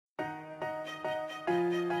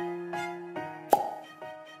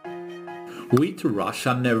With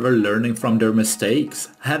Russia never learning from their mistakes,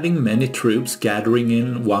 having many troops gathering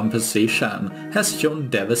in one position has shown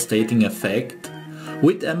devastating effect.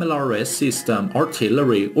 With MLRS system,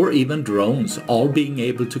 artillery or even drones all being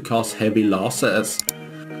able to cause heavy losses.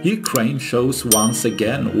 Ukraine shows once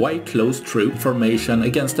again why close troop formation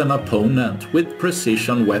against an opponent with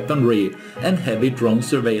precision weaponry and heavy drone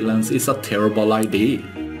surveillance is a terrible idea.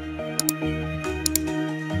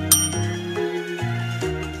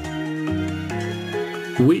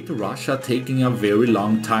 With Russia taking a very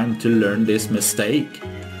long time to learn this mistake,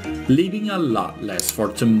 leaving a lot less for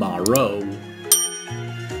tomorrow.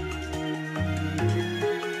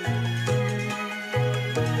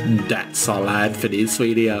 That's all I had for this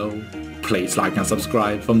video. Please like and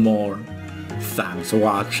subscribe for more. Thanks for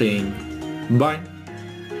watching. Bye.